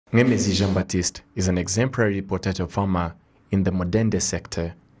Mwemezi Jean-Baptiste is an exemplary potato farmer in the Mudende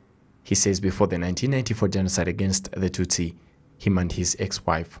sector. He says before the 1994 genocide against the Tutsi, him and his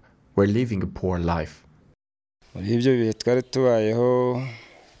ex-wife were living a poor life. We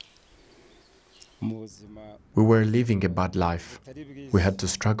were living a bad life. We had to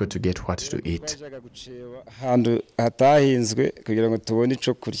struggle to get what to eat.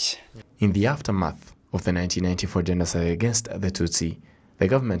 In the aftermath of the 1994 genocide against the Tutsi, the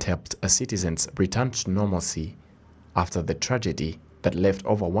government helped citizens return to normalcy after the tragedy that left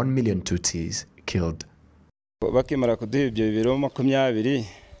over 1 million Tutsis killed.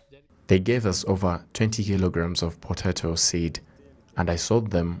 They gave us over 20 kilograms of potato seed, and I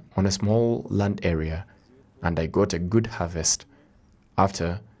sold them on a small land area, and I got a good harvest.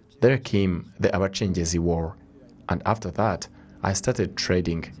 After, there came the Abacengezi War, and after that, I started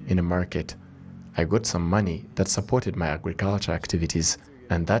trading in a market. I got some money that supported my agriculture activities,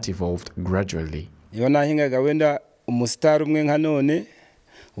 and that evolved gradually.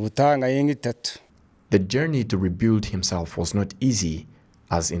 The journey to rebuild himself was not easy,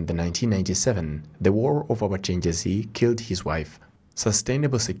 as in the 1997, the war of Abacengezi killed his wife.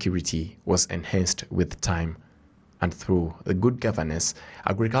 Sustainable security was enhanced with time, and through the good governance,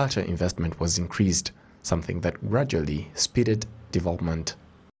 agriculture investment was increased, something that gradually speeded development.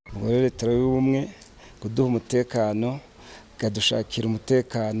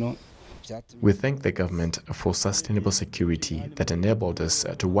 We thank the government for sustainable security that enabled us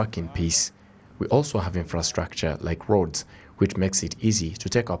to work in peace. We also have infrastructure like roads, which makes it easy to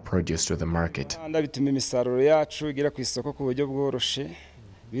take our produce to the market.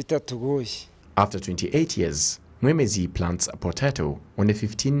 After 28 years, Mwemezi plants a potato on a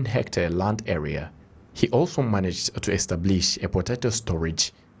 15-hectare land area. He also managed to establish a potato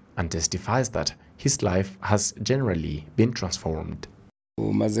storage and testifies that his life has generally been transformed.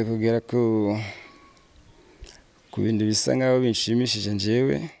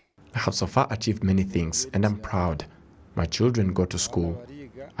 I have so far achieved many things, and I'm proud. My children go to school.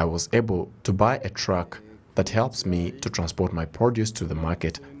 I was able to buy a truck that helps me to transport my produce to the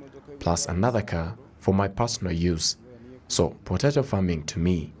market, plus another car for my personal use. So potato farming to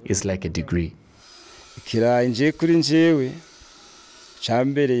me is like a degree.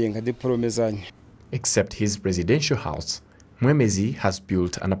 Except his residential house, Mwemezi has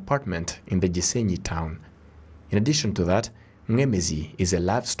built an apartment in the Gisenyi town. In addition to that, Mwemezi is a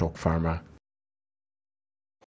livestock farmer.